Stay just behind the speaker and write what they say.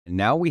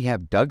Now we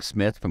have Doug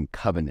Smith from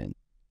Covenant.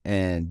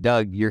 And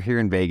Doug, you're here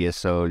in Vegas,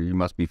 so you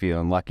must be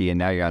feeling lucky. And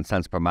now you're on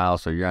cents per mile,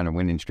 so you're on a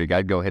winning streak.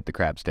 I'd go hit the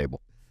craps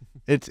table.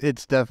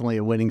 It's definitely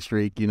a winning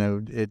streak. You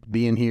know, it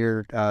being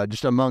here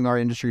just among our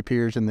industry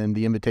peers, and then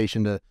the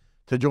invitation to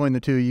join the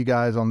two of you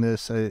guys on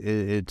this,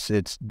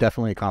 it's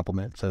definitely a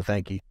compliment. So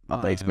thank you.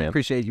 Thanks, man.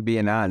 Appreciate you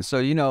being on. So,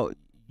 you know,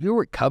 you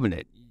were at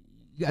Covenant.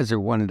 You guys are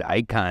one of the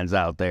icons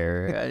out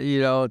there.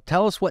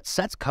 Tell us what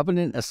sets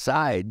Covenant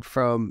aside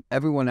from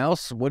everyone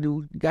else. What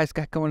do you guys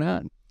got going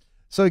on?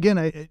 So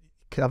again,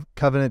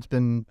 Covenant's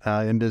been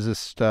in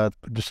business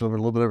just over a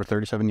little bit over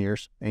 37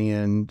 years.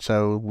 And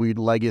so we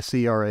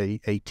legacy are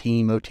a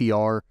team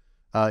OTR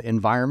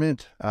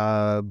environment.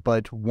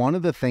 But one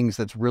of the things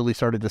that's really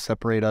started to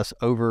separate us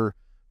over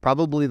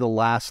probably the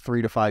last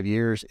 3 to 5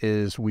 years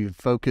is we've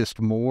focused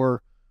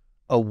more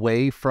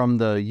away from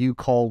the you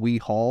call, we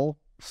haul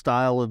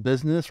style of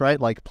business, right?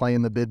 Like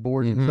playing the bid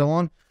board and so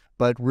on,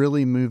 but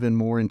really moving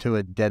more into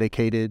a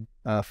dedicated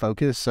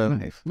focus. So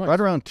Nice. right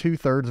around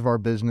 2/3 of our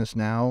business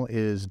now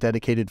is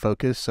dedicated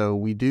focus. So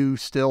we do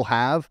still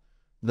have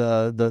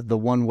the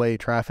one-way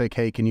traffic.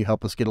 Hey, can you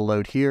help us get a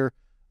load here?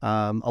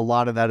 A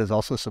lot of that is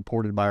also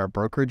supported by our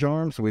brokerage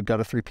arm. So we've got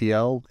a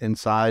 3PL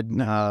inside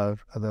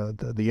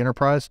the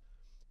enterprise,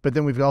 but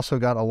then we've also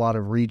got a lot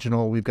of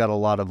regional. We've got a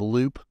lot of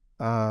loop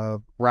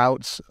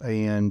routes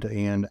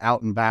and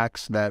out and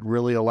backs that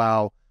really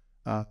allow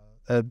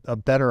a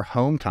better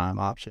home time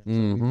option.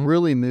 So we've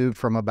really moved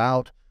from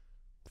about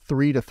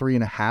 3 to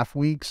 3.5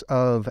 weeks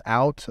of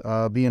out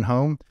being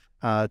home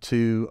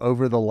to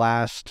over the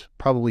last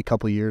probably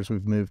couple of years,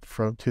 we've moved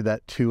to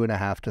that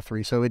 2.5 to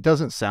 3. So it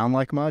doesn't sound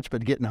like much,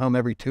 but getting home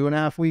every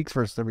 2.5 weeks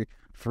versus every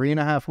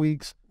 3.5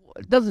 weeks.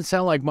 It doesn't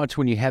sound like much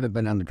when you haven't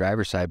been on the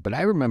driver's side, but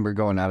I remember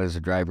going out as a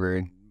driver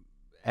and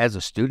as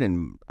a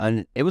student,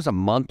 and it was a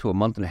month to a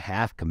month and a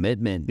half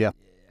commitment. Yeah.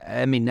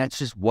 I mean, that's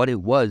just what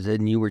it was.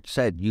 And you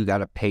said you got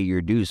to pay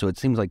your dues. So it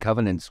seems like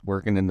Covenant's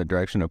working in the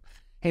direction of,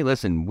 hey,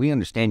 listen, we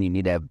understand you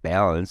need to have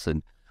balance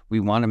and we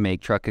want to make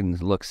trucking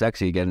look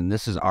sexy again. And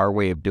this is our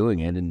way of doing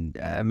it. And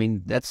I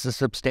mean, that's a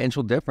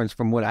substantial difference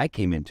from what I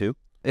came into.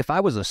 If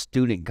I was a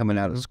student coming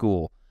out of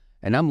school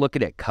and I'm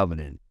looking at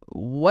Covenant,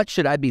 what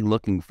should I be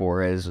looking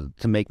for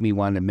to make me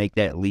want to make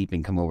that leap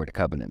and come over to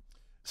Covenant?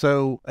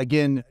 So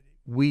again,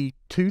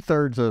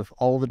 2/3 of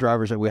all the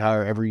drivers that we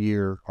hire every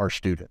year are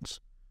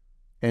students.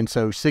 And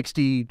so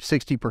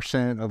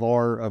 60% of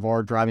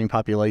our driving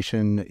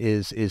population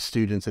is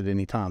students at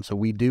any time. So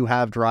we do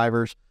have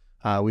drivers.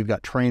 We've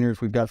got trainers.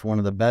 We've got one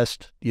of the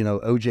best,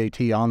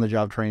 OJT on the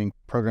job training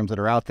programs that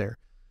are out there.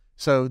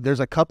 So there's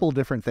a couple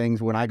different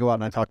things when I go out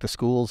and I talk to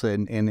schools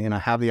and I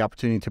have the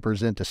opportunity to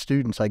present to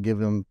students. I give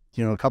them,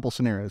 a couple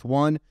scenarios.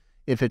 One,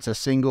 if it's a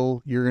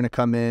single, you're going to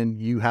come in,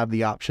 you have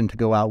the option to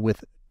go out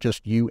with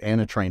just you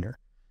and a trainer.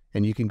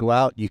 And you can go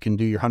out, you can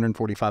do your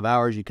 145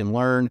 hours, you can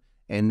learn,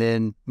 and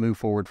then move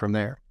forward from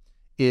there.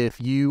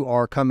 If you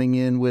are coming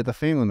in with a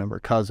family member,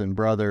 cousin,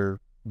 brother,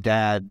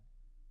 dad,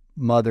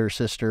 mother,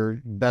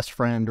 sister, best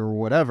friend, or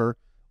whatever,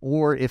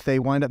 or if they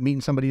wind up meeting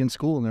somebody in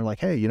school and they're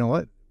like, hey, you know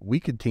what, we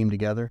could team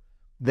together,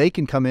 they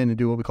can come in and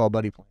do what we call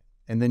buddy plan.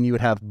 And then you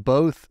would have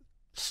both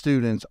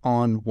students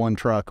on one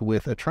truck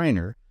with a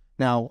trainer.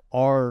 Now,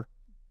 our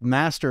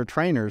master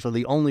trainers are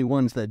the only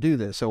ones that do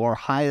this. So our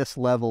highest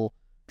level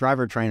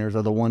driver trainers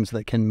are the ones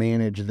that can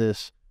manage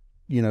this,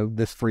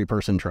 this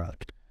 3-person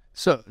truck.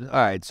 So, all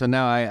right. So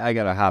now I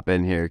got to hop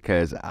in here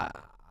because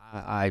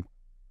I've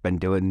been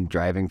doing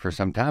driving for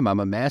some time.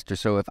 I'm a master.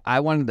 So if I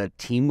wanted to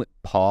team with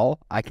Paul,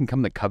 I can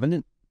come to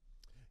Covenant?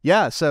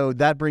 Yeah. So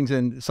that brings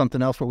in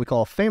something else, what we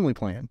call a family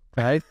plan,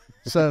 right?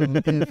 So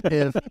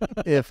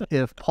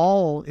if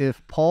Paul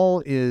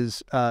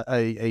is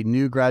a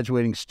new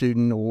graduating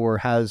student or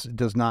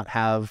does not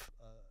have,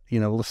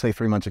 let's say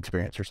 3 months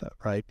experience or so,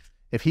 right?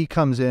 If he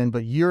comes in,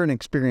 but you're an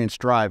experienced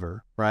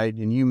driver, right,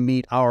 and you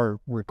meet our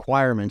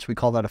requirements, we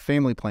call that a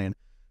family plan.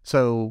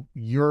 So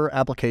your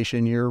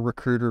application, your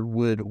recruiter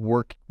would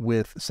work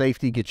with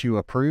safety, get you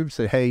approved,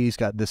 say, hey, he's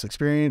got this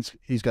experience,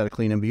 he's got a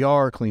clean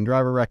MVR, clean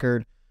driver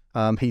record,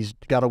 he's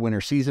got a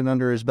winter season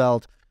under his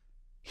belt.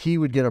 He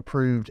would get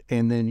approved,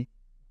 and then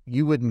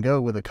you wouldn't go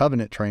with a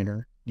Covenant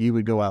trainer. You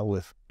would go out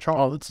with Charles.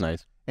 Oh, that's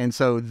nice. And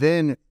so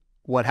then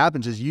what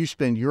happens is you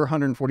spend your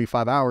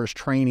 145 hours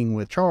training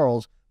with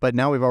Charles, but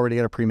now we've already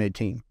got a pre-made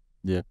team.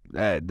 Yeah.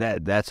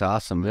 That's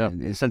awesome. Yeah.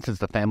 And since it's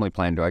the family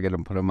plan, do I get to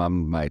put them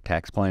on my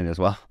tax plan as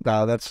well?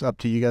 That's up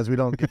to you guys. We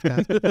don't get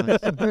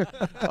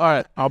that. All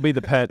right. I'll be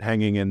the pet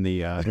hanging in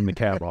the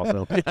cab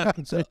also.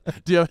 So,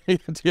 do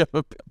you have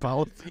a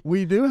policy?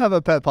 We do have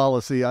a pet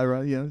policy.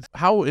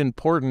 How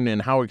important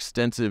and how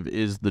extensive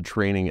is the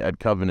training at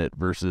Covenant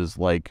versus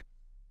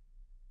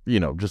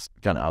just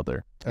kind of out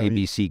there?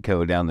 ABC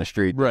code down the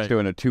street, Right.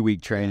 doing a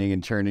 2-week training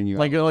and churning you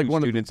Like out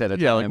one of students at a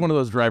Yeah, time. like one of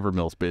those driver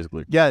mills,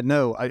 basically. Yeah,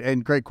 no,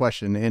 and great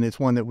question. And it's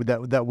one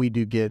that we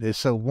do get is,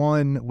 so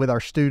one, with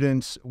our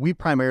students, we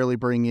primarily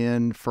bring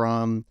in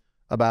from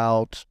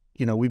about,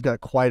 we've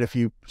got quite a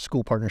few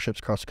school partnerships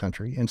across the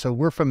country. And so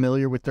we're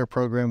familiar with their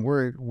program.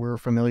 We're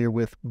familiar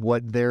with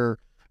what their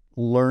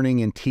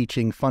learning and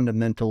teaching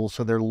fundamentals.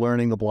 So they're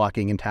learning the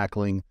blocking and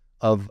tackling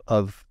of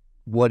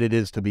what it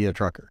is to be a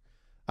trucker.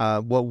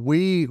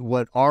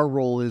 What our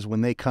role is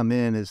when they come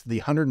in is the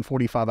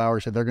 145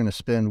 hours that they're going to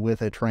spend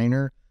with a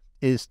trainer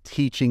is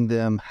teaching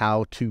them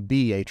how to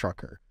be a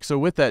trucker. So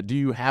with that, do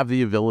you have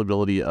the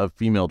availability of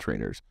female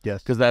trainers?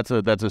 Yes. Because that's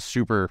a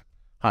super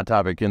hot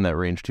topic in that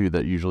range too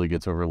that usually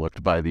gets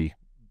overlooked by the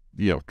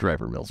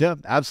driver mills. Yeah,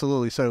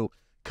 absolutely. So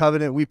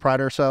Covenant, we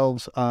pride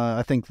ourselves.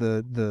 I think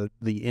the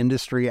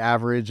industry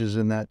average is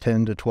in that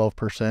 10 to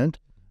 12%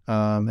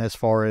 as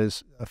far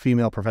as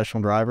female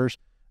professional drivers.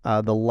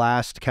 The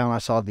last count I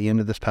saw at the end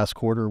of this past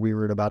quarter, we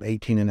were at about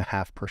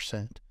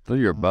 18.5%. So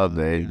you're above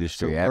the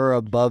industry average. We're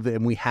above it,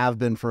 and we have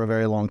been for a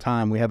very long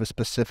time. We have a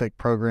specific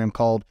program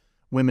called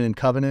Women in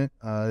Covenant.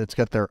 It's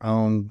got their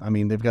own. I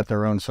mean, they've got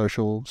their own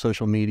social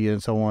media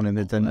and so on, and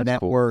it's a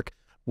network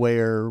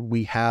where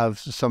we have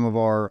some of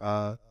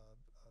our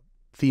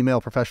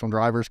female professional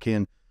drivers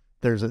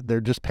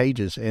they're just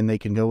pages, and they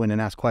can go in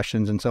and ask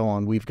questions and so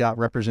on. We've got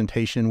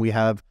representation. We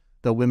have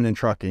the Women in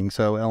Trucking.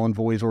 So Ellen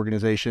Voy's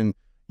organization,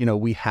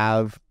 we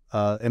have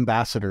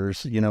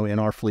ambassadors, in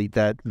our fleet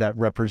that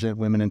represent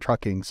women in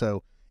trucking.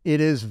 So it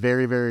is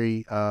very,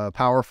 very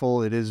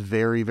powerful. It is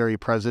very, very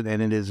present,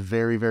 and it is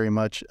very, very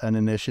much an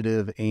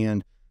initiative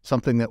and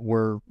something that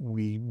we're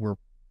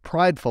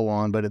prideful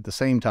on, but at the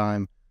same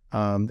time,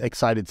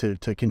 excited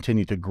to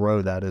continue to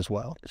grow that as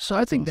well. So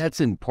I think that's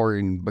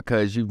important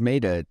because you've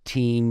made a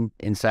team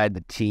inside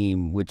the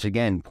team, which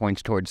again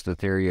points towards the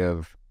theory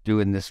of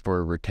doing this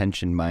for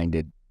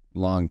retention-minded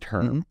long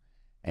term.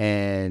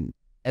 And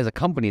as a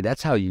company,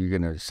 that's how you're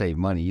going to save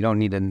money. You don't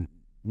need to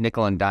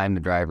nickel and dime the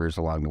drivers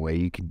along the way.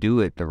 You can do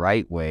it the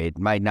right way. It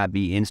might not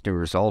be instant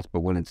results,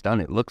 but when it's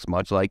done, it looks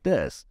much like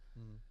this.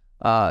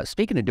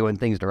 Speaking of doing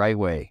things the right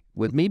way,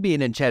 with me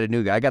being in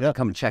Chattanooga, I got to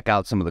come and check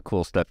out some of the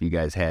cool stuff you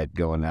guys had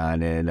going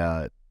on.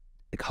 And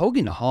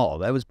Hogan Hall,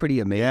 that was pretty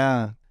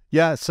amazing.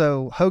 Yeah.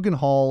 So Hogan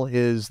Hall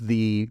is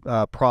the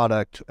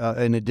product,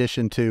 in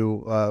addition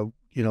to a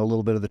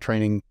little bit of the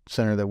training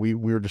center that we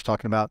were just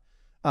talking about,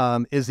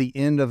 is the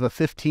end of a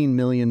 $15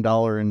 million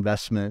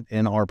investment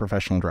in our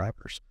professional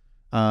drivers.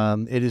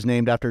 It is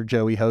named after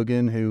Joey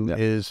Hogan, who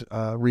is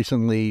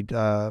recently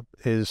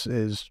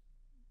is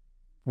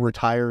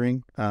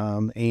retiring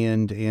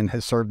and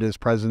has served as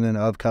president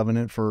of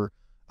Covenant for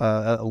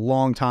a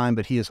long time,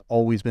 but he has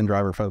always been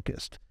driver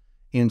focused.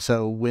 And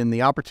so when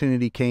the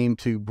opportunity came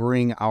to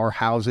bring our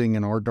housing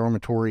and our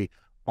dormitory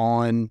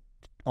on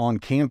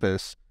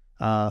campus,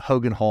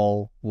 Hogan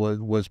Hall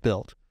was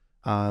built.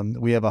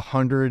 We have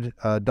 100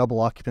 double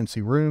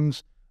occupancy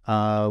rooms.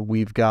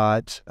 We've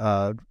got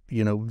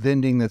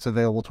vending that's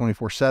available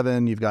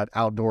 24/7. You've got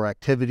outdoor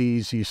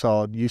activities. You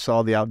saw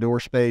the outdoor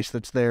space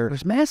that's there. It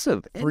was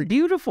massive and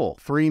beautiful.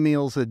 3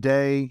 meals a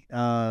day.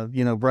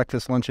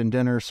 Breakfast, lunch, and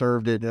dinner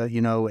served at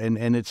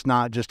and it's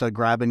not just a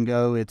grab and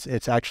go.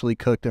 It's actually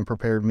cooked and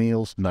prepared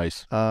meals.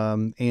 Nice.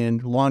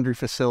 And laundry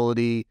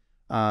facility.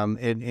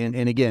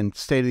 And again,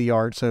 state of the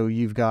art. So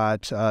you've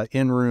got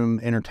in-room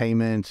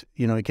entertainment.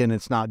 Again,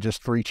 it's not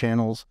just 3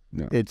 channels.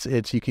 No.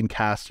 It's you can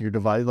cast your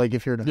device, like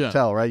if you're in a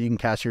hotel, right? You can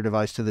cast your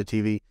device to the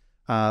TV.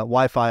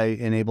 Wi-Fi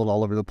enabled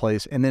all over the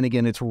place. And then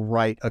again, it's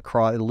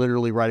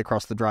literally right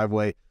across the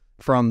driveway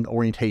from the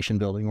orientation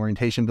building.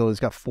 Orientation building's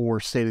got 4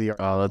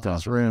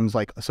 state-of-the-art rooms.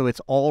 So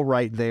it's all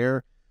right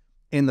there.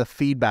 And the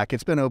feedback,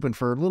 it's been open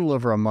for a little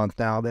over a month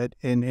now,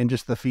 and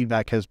just the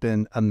feedback has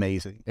been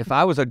amazing. If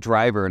I was a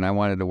driver and I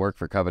wanted to work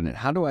for Covenant,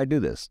 how do I do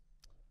this?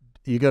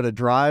 You go to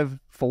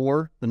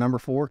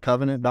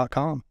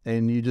drive4covenant.com,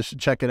 and you just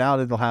check it out.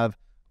 It'll have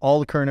all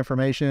the current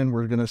information.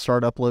 We're going to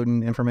start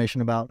uploading information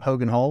about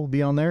Hogan Hall will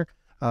be on there.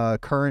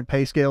 Current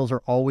pay scales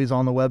are always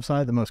on the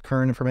website. The most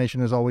current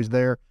information is always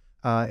there,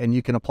 and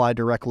you can apply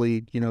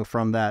directly,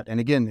 from that. And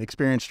again,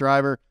 experienced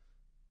driver,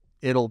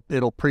 it'll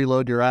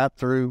preload your app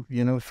through the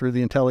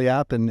Intelli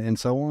app and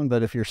so on.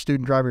 But if you're a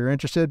student driver, you're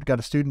interested, we've got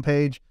a student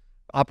page.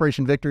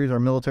 Operation Victory is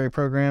our military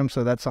program,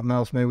 so that's something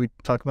else maybe we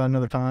talk about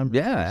another time.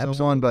 Yeah, absolutely.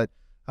 So on, but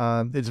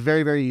it's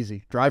very, very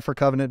easy.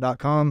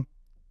 Drive4covenant.com,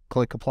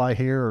 click apply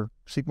here or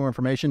seek more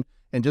information.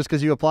 And just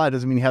because you apply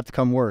doesn't mean you have to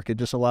come work. It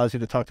just allows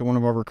you to talk to one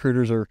of our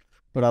recruiters, or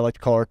what I like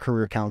to call our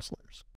career counselors.